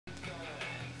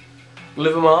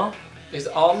Livermore is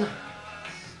on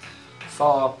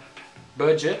for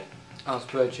Budget, as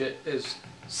Budget is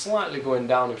slightly going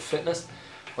down in fitness.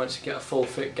 Once you get a full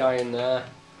fit guy in there,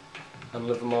 and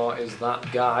Livermore is that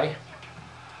guy.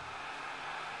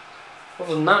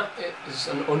 Other than that, it is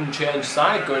an unchanged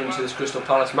side going into this Crystal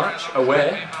Palace match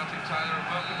away.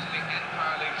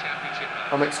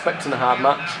 I'm expecting a hard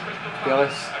match, to be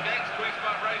honest.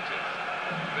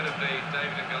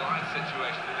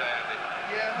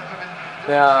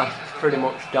 They are pretty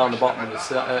much down the bottom of the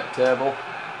table.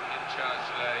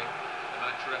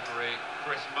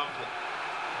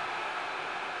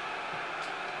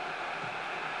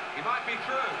 He might be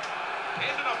through.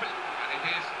 Here's an opportunity, and it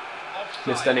is offside.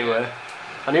 Missed anyway.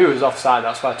 I knew it was offside,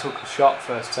 that's why I took a shot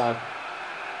first time.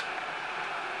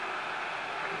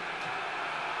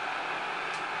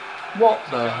 What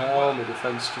the hell? The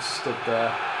defence just stood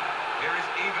there. Here is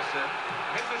Everson.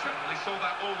 He saw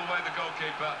that all the way, the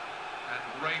goalkeeper, and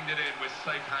reined it in with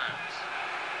safe hands.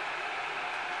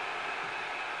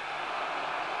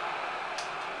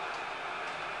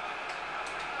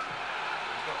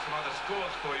 We've got some other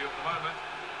scores for you at the moment.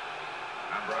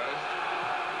 Ambrose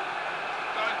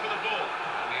going for the ball,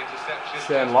 and the interception.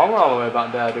 Shane Long all the way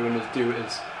back there doing his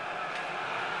duties.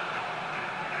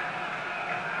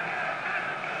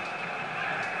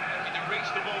 Looking to reach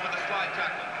the ball with a slide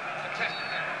tackle.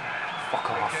 Fuck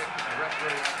off. The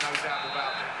referee has no doubt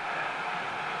about it.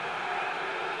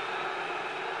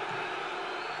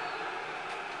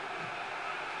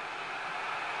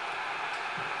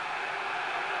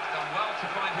 He's done well to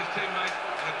find his teammate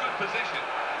in a good position.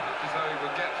 Looked as though he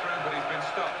would get through, but he's been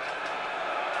stopped.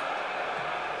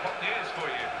 What news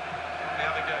for you from the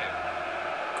other game?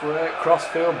 Great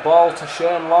crossfield ball to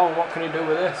Shane Long. What can he do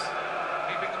with this?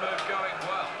 Keeping the move going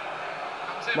well.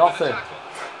 Comes in Nothing. with a tackle.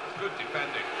 Good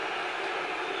defending.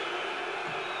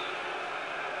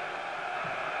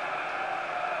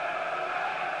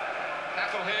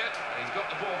 Tackle here. He's got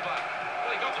the ball back. Well,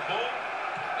 he got the ball,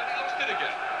 then he lost it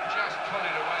again. Just put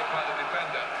it away by the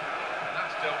defender. And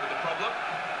that's dealt with the problem.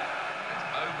 It's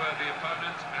over the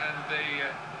opponent, and the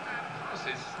pass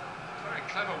is a very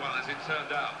clever one as it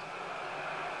turned out.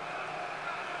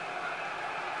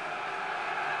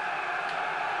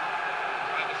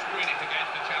 Trying to screen it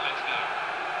against the challenge now.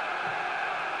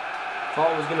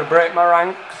 Thought I was going to break my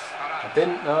ranks. I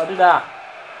didn't, no, did I?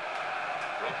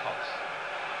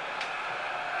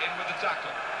 In with the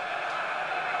tackle.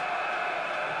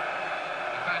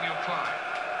 Nathaniel Klein.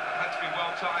 Had to be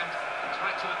well timed.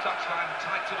 Tight to the touchline,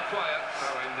 tight to the player.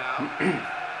 Throw in now.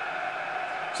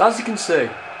 So as you can see,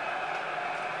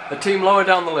 the team lower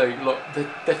down the league, look,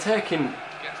 they're taking,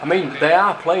 I mean, they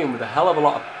are playing with a hell of a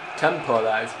lot of tempo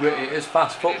there. It is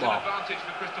fast football. Advantage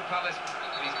for Crystal Palace.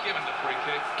 He's given the free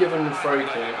kick. Given the free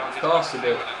kick, of course they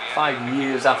did. 5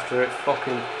 years after it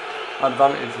fucking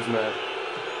advantage was made.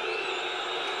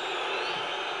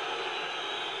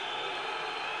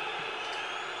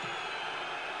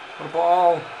 What a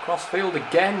ball, cross field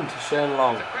again to Shane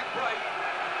Long. Quick break.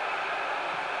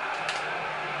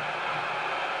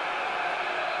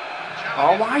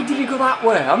 Oh, why did he go that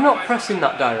way? I'm not pressing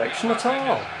that direction at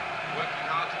all. Working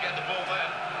hard to get the ball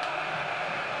there.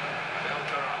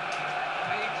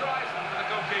 He tries for the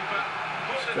goalkeeper.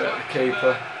 Straight at the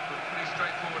keeper. Pretty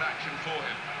straightforward action for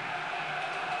him.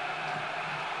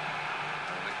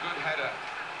 And a good header.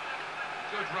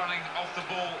 Good running off the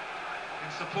ball in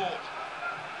support.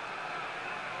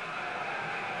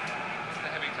 A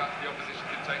heavy touch, the opposition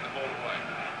can take the ball away.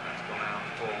 That's gone out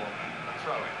for a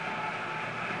throw-in.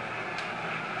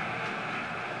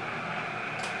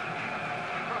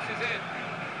 Crosses in.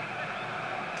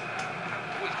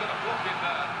 Oh, he's got a block in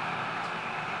there.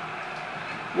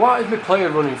 What is my player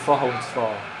running forwards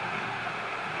for?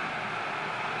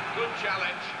 Good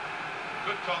challenge.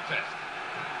 Good contest.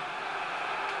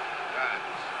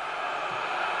 Rams.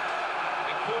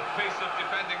 Important piece of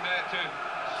defending there to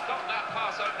stop that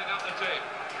pass opening up the team.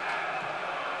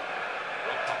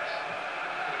 Rockhops.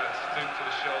 Bit of a stoop to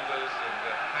the shoulders and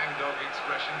a hangdog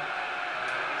expression.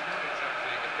 He's not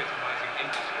exactly epitomising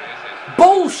industry, is it?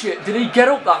 Bullshit! Did he get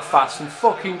up that fast and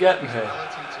fucking get me here?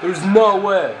 There's no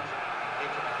way.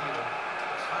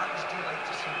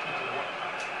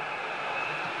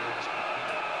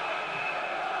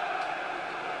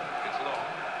 It's long.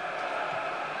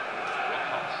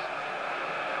 Rockhops.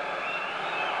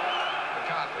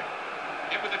 McCarthy.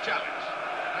 In with the challenge.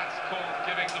 That's called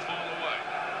giving the ball away.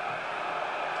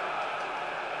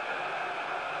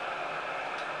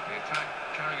 The attack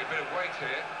carrying a bit of weight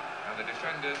here, and the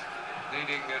defenders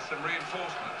needing some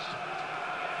reinforcements.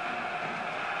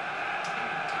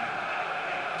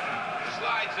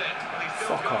 Slides in, but he's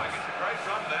still Fuck going. off. It's a great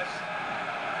run, this.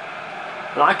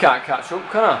 And I can't catch up,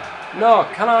 can I? No,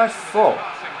 can I? Fuck.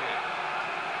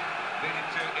 Needed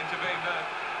to intervene there.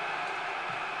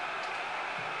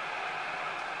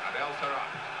 And well,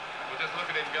 just look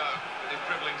at him go with his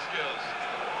dribbling skills.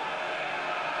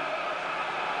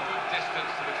 Good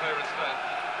distance to the clearance there.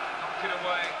 Knocked it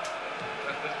away.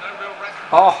 There's no real rest.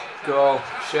 Oh, goal.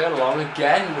 Shane Long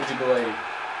again, would you believe?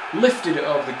 Lifted it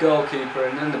over the goalkeeper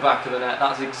and in the back of the net.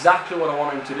 That's exactly what I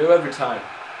want him to do every time.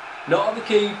 Not at the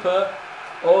keeper,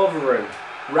 over him,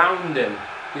 round him.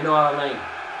 You know what I mean?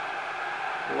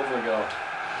 Lovely goal.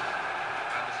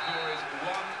 And the score is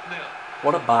 1-0.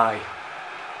 What a buy.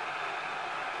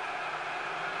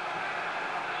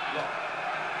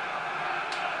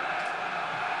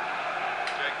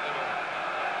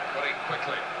 Got it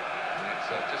quickly. It's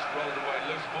just rolled away,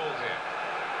 loose ball here.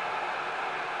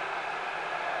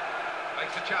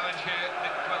 Makes a challenge here.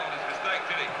 Didn't dwell on his mistake,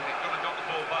 did he? He could have got the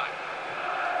ball back.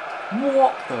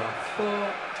 What the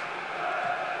fuck?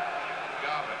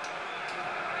 Garvin.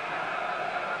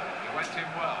 He went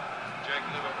in well. Jake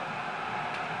Liverpool.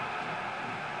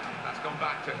 That's gone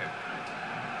back to him.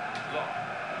 Lock.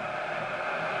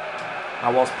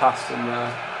 I was past him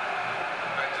there.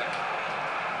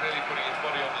 Really putting his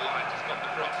body on the line to stop the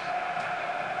cross.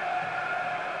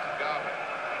 Garvin.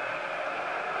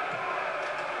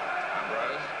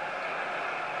 Ambrose.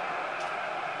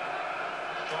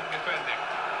 Strong defending.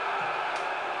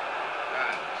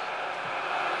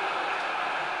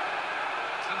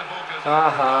 And the ball goes.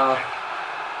 Aha.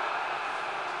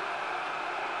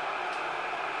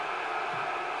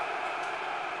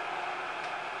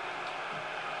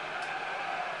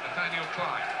 Nathaniel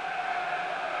Klein.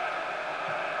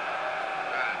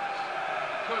 And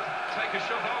could take a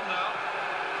shot on now.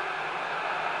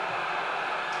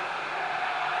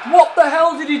 What the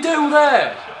hell did he do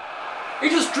there? He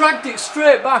just dragged it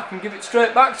straight back and give it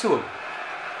straight back to him.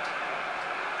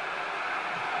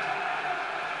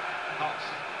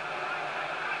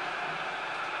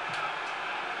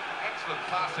 Excellent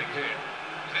passing here.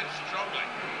 He's in strongly.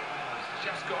 It's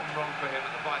just gone wrong for him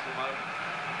at the vital moment.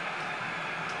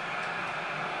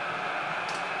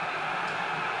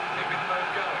 Keeping the move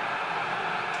going.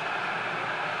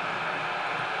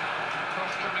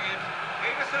 Cross coming in.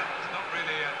 Everson. It's not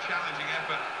really a challenging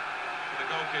effort for the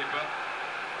goalkeeper.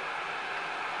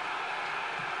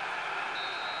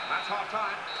 That's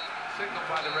half-time. Signalled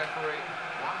by the referee.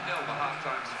 1-0 the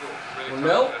half-time score. Really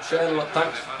 1-0. Shane,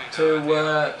 thanks to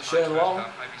Shane Long.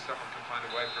 Maybe someone can find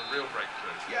a way for a real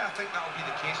breakthrough. Yeah, I think that'll be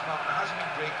the case, Mark. There hasn't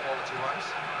been great quality-wise.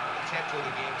 The tempo of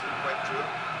the game didn't quite through.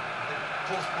 I think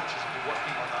both coaches have been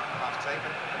working on that half-time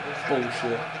and we'll find the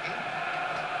Bullshit. the game.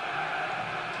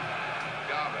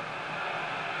 Garvin.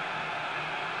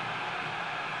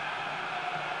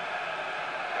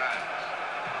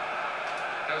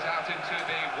 Goes out into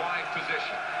the wide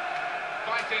position.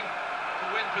 Fighting to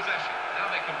win possession. Now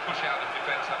they can push out of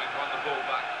defence having won the ball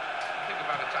back. Think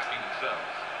about attacking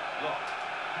themselves. Lock.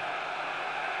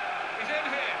 He's in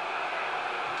here.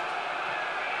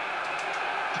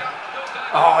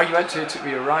 Oh, you went to hit it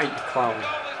with your right, you clown.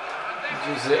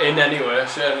 He's in anyway,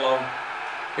 Shane Long.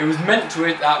 He was meant to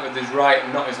hit that with his right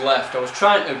and not his left. I was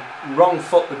trying to wrong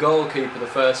foot the goalkeeper the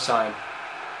first time.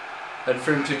 And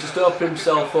for him to just open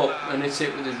himself up and hit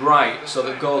it with his right, so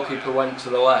the goalkeeper went to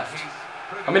the left.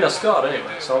 I mean, I scored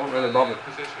anyway, so I wasn't really bothered.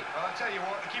 Well, I tell you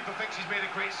what, the keeper thinks he's made a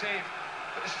great save,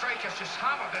 but the striker's just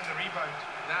hammered in the rebound.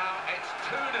 Now it's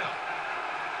 2-0.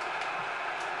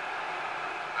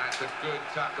 That's a good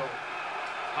tackle.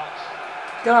 Holtz.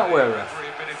 Get out where, ref.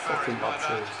 Referee a bit Fucking embarrassed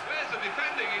by bad that. shoes. Where's the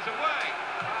defending? He's away.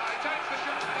 He takes the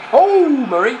shot. Oh,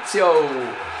 Maurizio!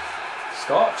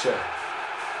 Scorcher.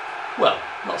 Well,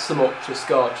 not so much a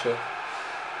scorcher.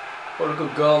 What a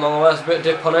good goal nonetheless. A bit of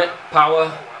dip on it. Power.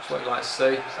 That's what you like to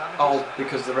see. All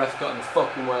because the ref got in the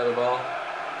fucking way of the ball.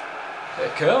 Bit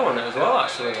of curl on it as well,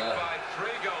 actually. There. By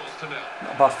 3 goals to 0.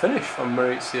 Not a bad finish from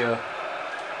Maurizio.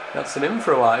 That's an in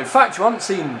for a while. In fact, you haven't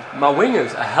seen my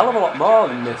wingers a hell of a lot more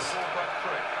than this.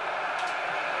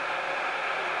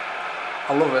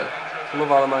 I love it. I love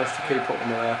how I managed to keep up with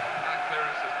me there.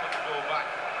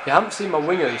 You haven't seen my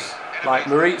wingers like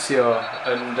Maurizio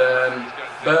and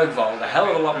Bergvald a hell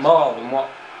of a lot more than what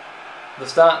the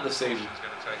start of the season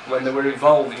when they were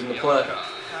involved in the play.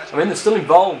 I mean, they're still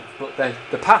involved, but they're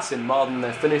passing more than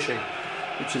they're finishing,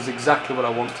 which is exactly what I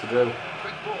want to do.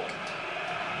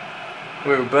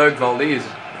 With Bergvald, he is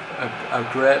a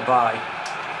great buy,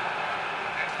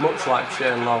 much like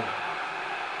Shane Long.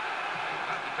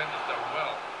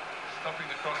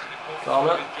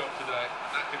 Corner. Job today.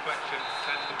 That deflection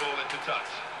sends the ball into touch.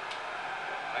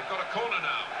 They've got a corner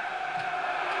now.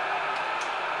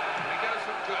 He goes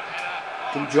for good header. Oh,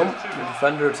 Didn't jump, the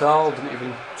defender at all, didn't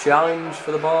even challenge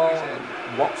for the ball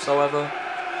whatsoever.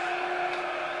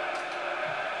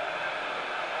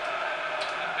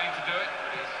 Didn't mean to do it,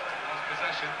 but he's lost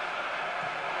possession.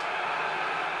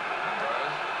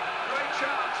 Great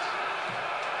chance.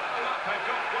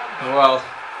 Well,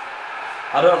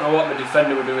 I don't know what the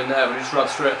defender were doing there, but he just ran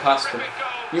straight past him.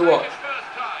 You watch.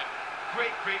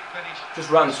 Just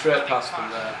ran straight past him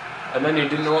there. And then he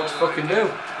didn't know what to fucking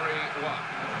do.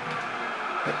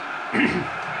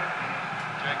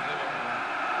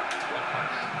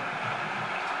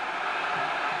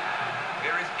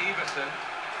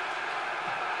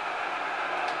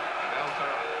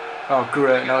 Oh,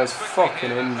 great, now he's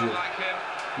fucking injured.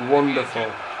 Wonderful.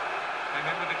 Came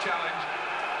in with a challenge.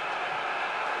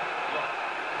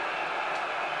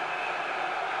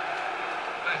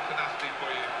 Nice tenacity for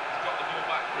you. He's got the ball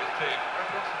back for his team. Ref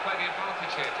wants to play the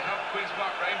advantage here to help Queen's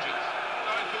Park Rangers.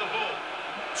 Going for the ball.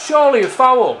 Surely a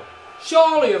foul.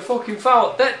 Surely a fucking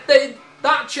foul.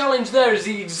 That challenge there is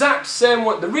the exact same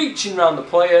one. They're reaching around the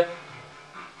player.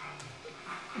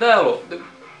 There, look.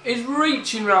 He's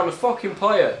reaching around the fucking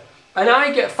player. And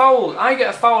I get fouled. I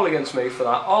get a foul against me for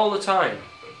that all the time.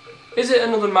 Is it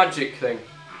another magic thing?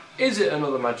 Is it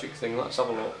another magic thing? Let's have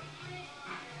a look.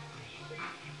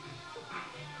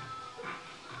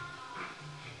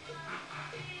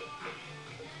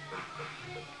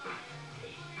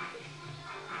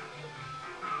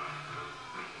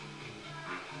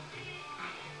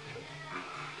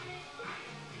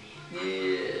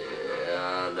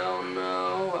 Yeah, I don't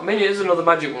know. I mean, it is another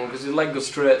magic one because his leg goes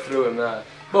straight through him there.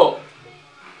 But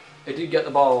he did get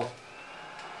the ball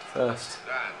first.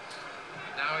 And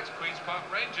now it's Queen's Park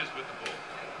Rangers with the ball.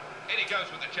 In he goes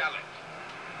with the challenge.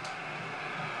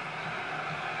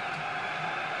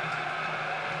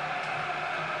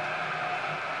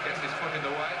 Gets his foot in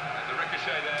the way, and the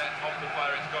ricochet there off the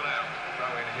player, it's gone out.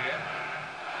 Throw in here.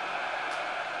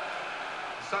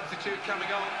 The substitute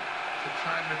coming on to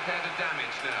try and repair the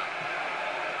damage now.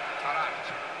 Alright.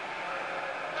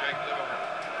 Jake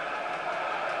Liverpool.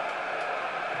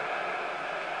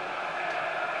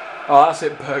 Oh, that's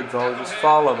it, Bergvall. Just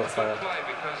fall over fair.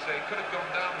 Because they could have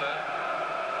gone down there.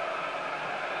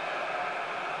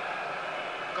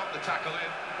 Got the tackle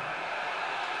in.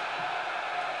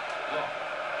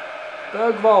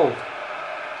 Bergvall.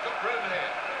 Got room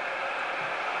here.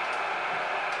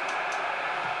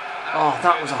 Oh,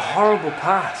 that was a horrible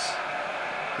pass.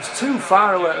 It was too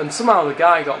far away, and somehow the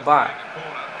guy got back.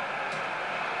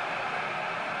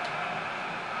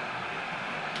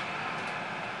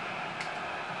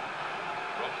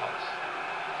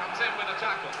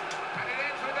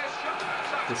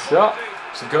 Good shot.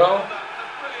 It's a goal.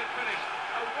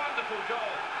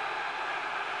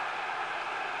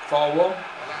 4-1. Well,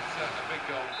 that's a big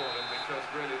goal for them because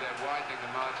really they're widening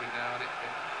the margin now and it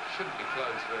shouldn't be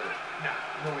close really. Nah,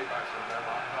 no way back from there,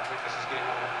 man. I think this is game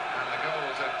over. And the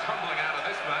goals are tumbling out of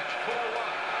this match. 4-1.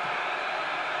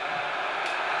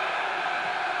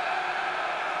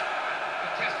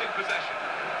 Contested possession.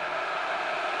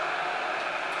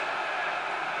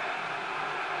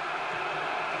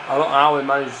 I don't know how we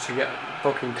managed to get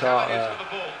fucking caught there. And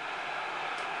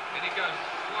he goes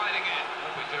sliding in.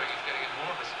 What we're doing is getting it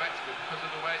more respectable because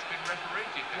of the way it's been refereed.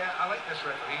 Yeah, I like this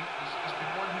referee. He's been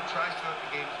one who tries to let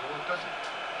the game flow. Doesn't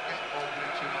get involved in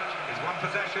it too much. He's one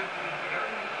possession.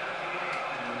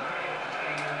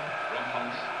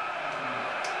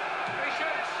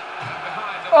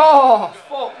 Oh,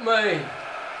 fuck me.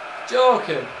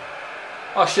 Joking.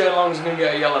 Oh, Shane Long's going to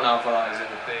get a yellow now for that, is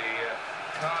it? The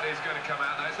card is going to come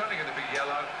out now. It's only going to be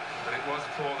yellow, but it was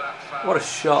for that foul. What a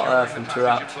shot there from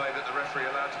Tarat. That the referee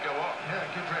allowed to go on. Yeah,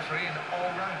 good refereeing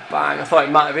all round. Bang, I thought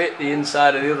it might have hit the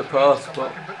inside of the other post,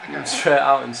 but it went straight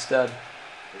out instead.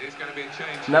 It is going to be a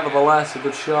change. Nevertheless, a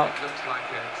good shot. It looks like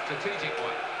a strategic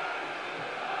one.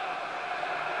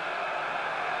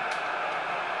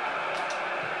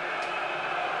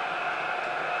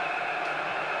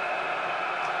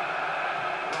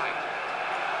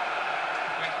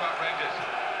 Rangers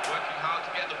working hard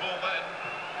to get the ball then.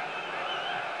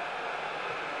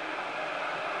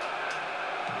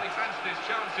 Well, he fancied his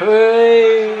chances.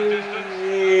 Hey!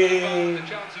 The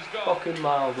chance is gone. Fucking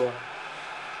miles away.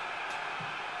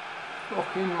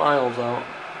 Fucking miles out.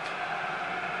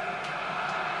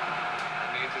 And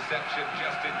the interception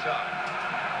just in time.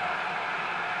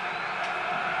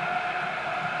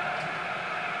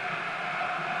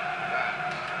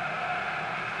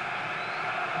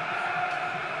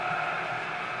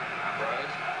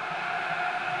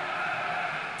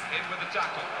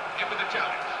 Tackle, in with the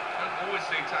challenge. Don't always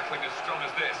see tackling as strong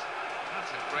as this. That's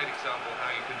a great example of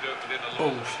how you can do it within the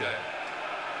laws of the game.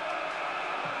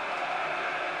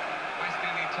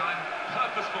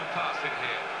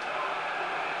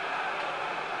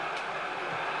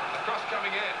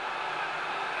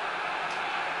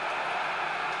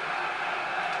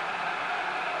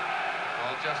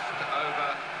 just over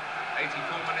 84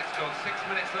 minutes gone. 6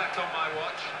 minutes left on my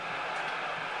watch.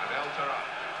 And Eltera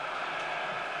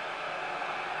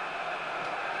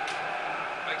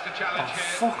makes a challenge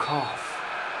here. Fuck off.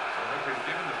 So referee's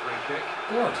given the free kick.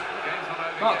 Good. The game's not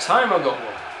over About yet. time I got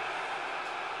one.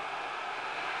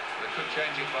 They could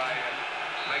change it by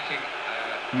making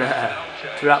Nah, personnel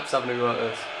change. Traps having a go at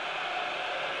this.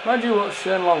 Mind you what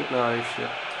Shane Long now shit.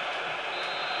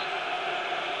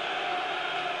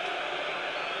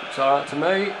 It's alright to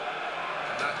me.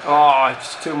 Oh,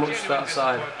 it's too much to that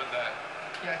side.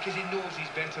 Yeah, because he knows he's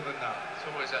better than that. It's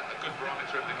always a good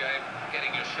barometer of the game,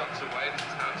 getting your shots away. This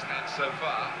is how it stands so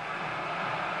far.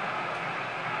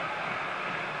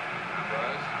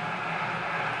 Ambrose.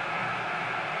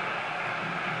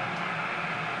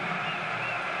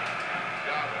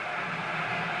 Garvin.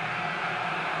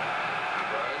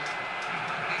 Ambrose.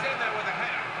 He's in there with a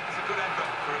header. It's a good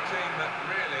effort for a team that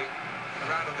really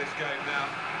are out of this game now.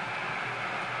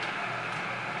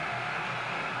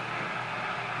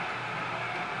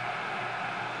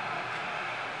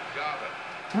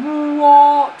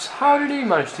 What? How did he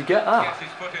manage to get that? Gets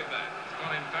his foot in there. He's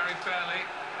gone in very fairly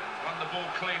and run the ball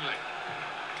cleanly.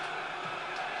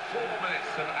 4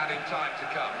 minutes of added time to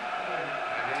come.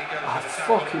 And then he goes I for the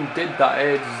tackle. fucking did that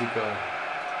ages ago.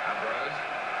 Ambrose.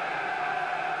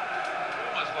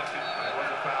 Almost lost it. There was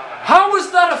a foul. How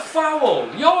was that a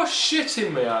foul? You're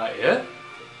shitting me, aren't you?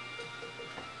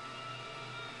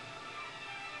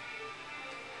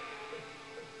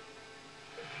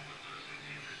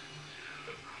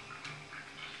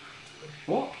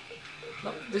 What?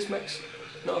 No, this makes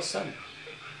no sense.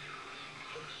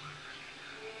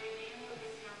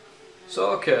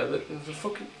 So, okay, the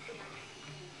fucking...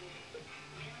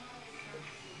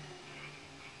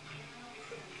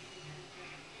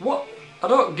 What? I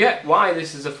don't get why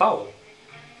this is a foul.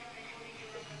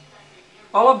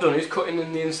 All I've done is cutting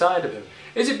in the inside of him.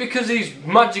 Is it because he's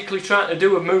magically trying to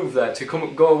do a move there to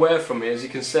go away from me, as you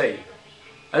can see?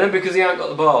 And then because he ain't got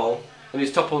the ball, and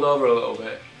he's toppled over a little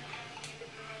bit?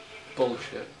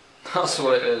 Bullshit. That's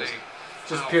what it is.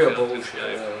 Just pure bullshit,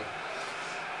 really.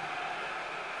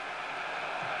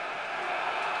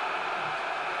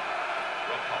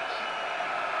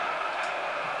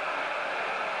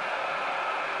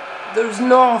 There's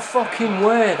no fucking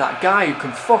way that guy who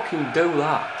can fucking do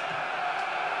that.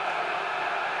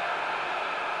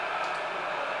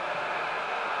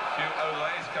 Few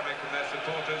olays coming from their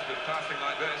supporters with passing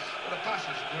like this. Well, the pass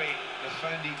was great. They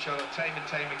found each other time and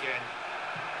time again.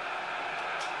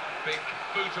 Big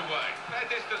boot away. Fair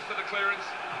distance to the clearance.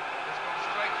 It's gone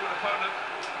straight to an opponent.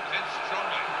 He's in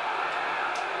strongly.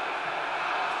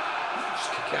 Just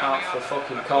kick it out for a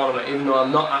fucking corner, mate, even though I'm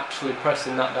not actually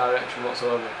pressing that direction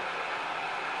whatsoever.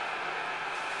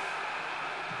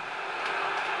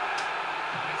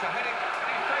 It's a heading,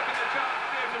 and he's taken the chance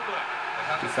beautifully.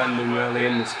 Defending really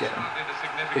in this game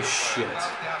is shit.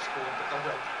 They have scored, but they'll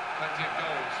win. Plenty of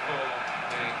goals for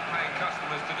the paying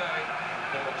customers today.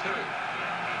 4-2.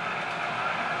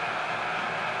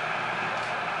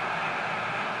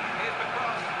 Here's the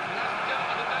cross. He hasn't dealt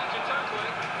with the danger totally.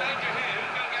 Danger here.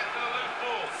 He's going to get to the loose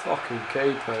ball. Fucking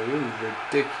keeper, he's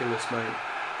ridiculous, mate.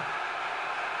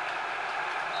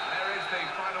 There is the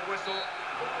final whistle.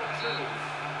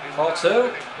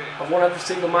 4-2. I've won every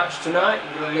single match tonight.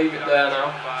 I'm going to leave it there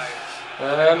now.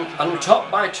 I'm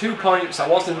top by 2 points. I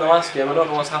was in the last game. I don't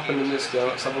know what's happened in this game.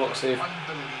 Let's have a look, see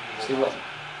what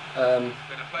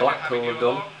Blackpool have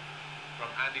done.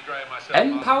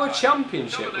 N-Power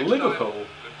Championship, Liverpool.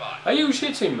 Are you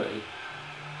shitting me?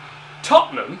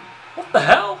 Tottenham? What the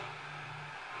hell?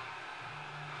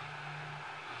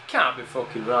 Can't be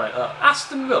fucking right.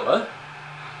 Aston Villa?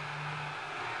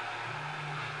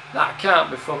 That can't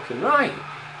be fucking right.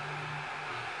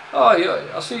 Oh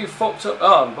yeah, I see you fucked up.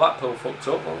 Oh, and Blackpool fucked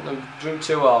up. Well, they drew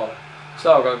 2-2.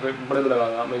 So I've got blah, blah, blah,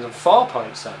 that means I'm 4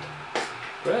 points then.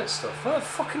 Great stuff. Oh,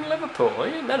 fucking Liverpool,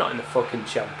 they're not in the fucking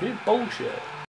Champions. Bullshit.